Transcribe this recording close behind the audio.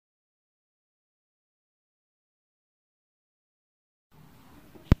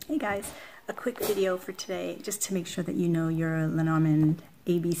Hey guys, a quick video for today just to make sure that you know your Lenormand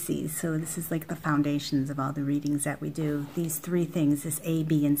ABCs. So this is like the foundations of all the readings that we do. These three things, this A,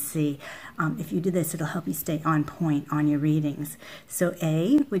 B, and C. If you do this, it'll help you stay on point on your readings. So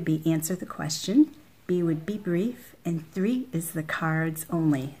A would be answer the question, B would be brief, and 3 is the cards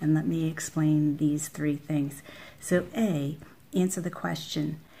only. And let me explain these three things. So A, answer the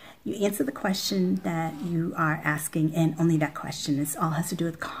question. You answer the question that you are asking and only that question. This all has to do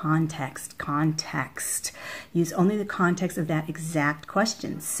with context. Context. Use only the context of that exact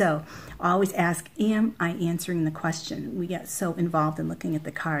question. So always ask, am I answering the question? We get so involved in looking at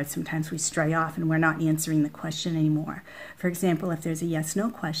the cards. Sometimes we stray off and we're not answering the question anymore. For example, if there's a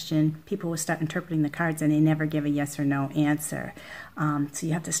yes-no question, people will start interpreting the cards and they never give a yes or no answer. So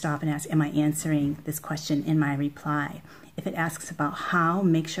you have to stop and ask, am I answering this question in my reply? If it asks about how,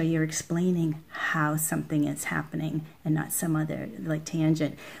 make sure you're explaining how something is happening and not some other like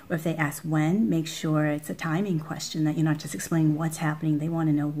tangent. Or if they ask when, make sure it's a timing question, that you're not just explaining what's happening. They want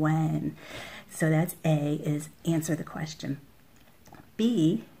to know when. So that's A, is answer the question.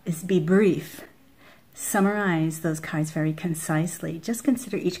 B is be brief. Summarize those cards very concisely. Just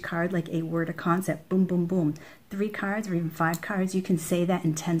consider each card like a word or concept. Boom, boom, boom. 3 cards or even 5 cards, you can say that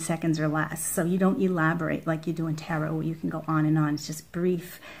in 10 seconds or less. So you don't elaborate like you do in tarot where you can go on and on. It's just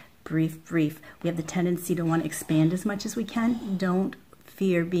brief, brief, brief. We have the tendency to want to expand as much as we can. Don't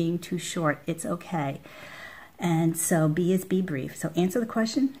fear being too short. It's okay. And so B is be brief. So answer the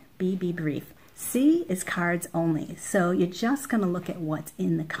question, B, be brief. C is cards only. So you're just going to look at what's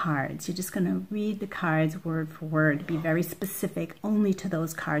in the cards. You're just going to read the cards word for word. Be very specific only to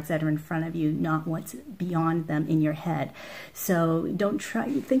those cards that are in front of you, not what's beyond them in your head. So don't try,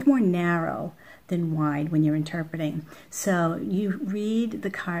 think more narrow than wide when you're interpreting. So you read the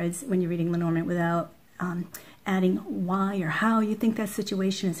cards when you're reading Lenormand without adding why or how you think that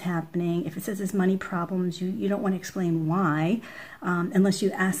situation is happening. If it says there's money problems, you don't want to explain why unless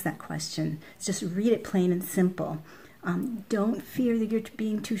you ask that question. Just read it plain and simple. Don't fear that you're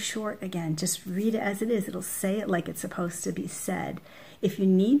being too short again. Just read it as it is. It'll say it like it's supposed to be said. If you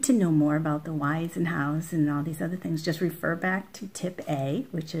need to know more about the whys and hows and all these other things, just refer back to tip A,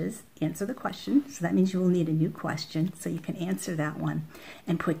 which is answer the question. So that means you will need a new question so you can answer that one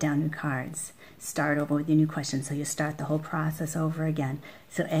and put down new cards. Start over with your new question. So you start the whole process over again.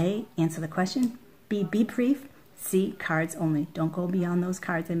 So A, answer the question. B, be brief. C, cards only. Don't go beyond those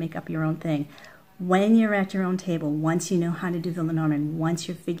cards and make up your own thing. When you're at your own table, once you know how to do the Lenormand, once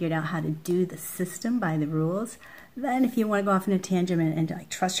you've figured out how to do the system by the rules, then if you want to go off in a tangent and like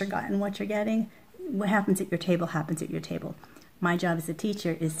trust your gut and what you're getting, what happens at your table happens at your table. My job as a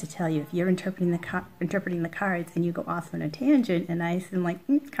teacher is to tell you if you're interpreting the cards and you go off on a tangent and I'm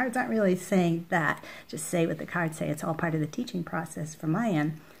like, cards aren't really saying that. Just say what the cards say. It's all part of the teaching process from my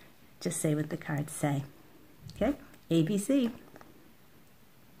end. Just say what the cards say. Okay? ABC.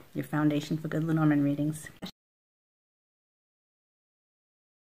 Your foundation for good Lenormand readings.